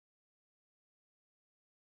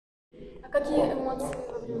А какие эмоции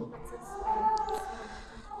во время процесса?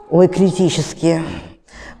 Ой, критические.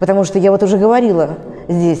 Потому что я вот уже говорила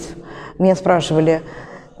здесь, меня спрашивали,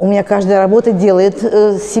 у меня каждая работа делает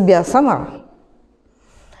себя сама.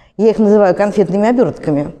 Я их называю конфетными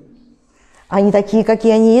обертками. Они такие,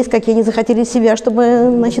 какие они есть, какие они захотели себя,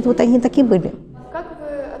 чтобы, значит, вот они такие были. Как вы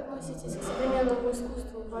относитесь к современному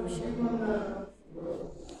искусству вообще?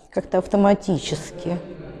 Как-то автоматически.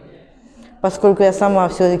 Поскольку я сама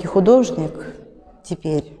все-таки художник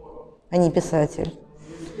теперь, а не писатель,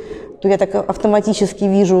 то я так автоматически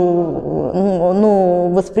вижу,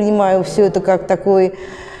 воспринимаю все это как такой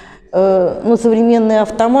современный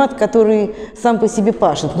автомат, который сам по себе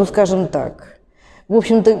пашет, скажем так. В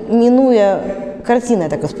общем-то, минуя картины, я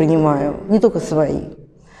так воспринимаю, не только свои,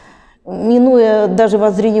 минуя даже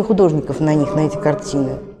воззрение художников на них, на эти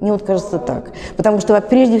картины. Мне вот кажется так. Потому что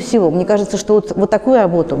прежде всего, мне кажется, что вот такую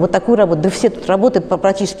работу, да все тут работают,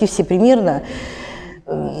 практически все примерно,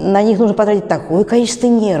 на них нужно потратить такое количество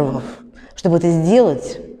нервов, чтобы это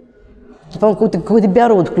сделать. По-моему, какой-то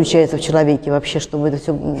биород включается в человеке вообще, чтобы это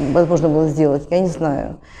все возможно было сделать. Я не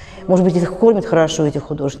знаю. Может быть, их кормят хорошо, этих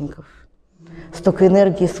художников. Столько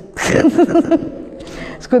энергии,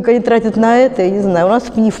 сколько они тратят на это, я не знаю. У нас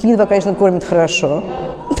в ФНИ-2, конечно, кормят хорошо.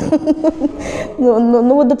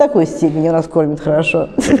 Ну, вот до такой степени у нас кормят хорошо.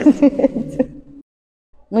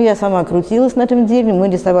 Ну, я сама крутилась на этом деле. Мы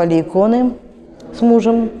рисовали иконы с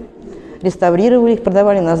мужем, реставрировали их,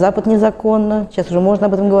 продавали на Запад незаконно. Сейчас уже можно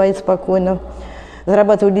об этом говорить спокойно.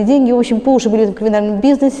 Зарабатывали деньги. В общем, по уши были в криминальном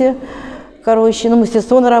бизнесе.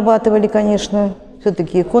 Мастерство нарабатывали, конечно.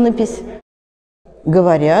 Все-таки иконопись.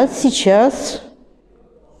 Говорят, сейчас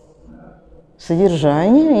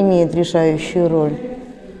содержание имеет решающую роль.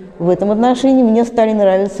 В этом отношении мне стали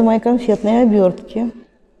нравиться мои конфетные обертки.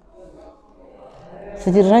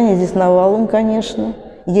 Содержание здесь навалом, конечно.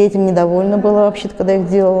 Я этим недовольна была вообще-то, когда их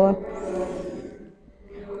делала.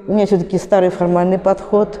 У меня все-таки старый формальный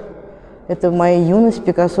подход. Это моя юность,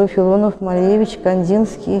 Пикассо, Филонов, Малевич,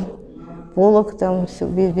 Кандинский, Поллок, там все,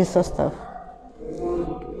 весь состав.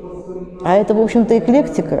 А это, в общем-то,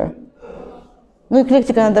 эклектика.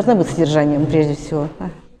 Эклектика, она должна быть содержанием, прежде всего.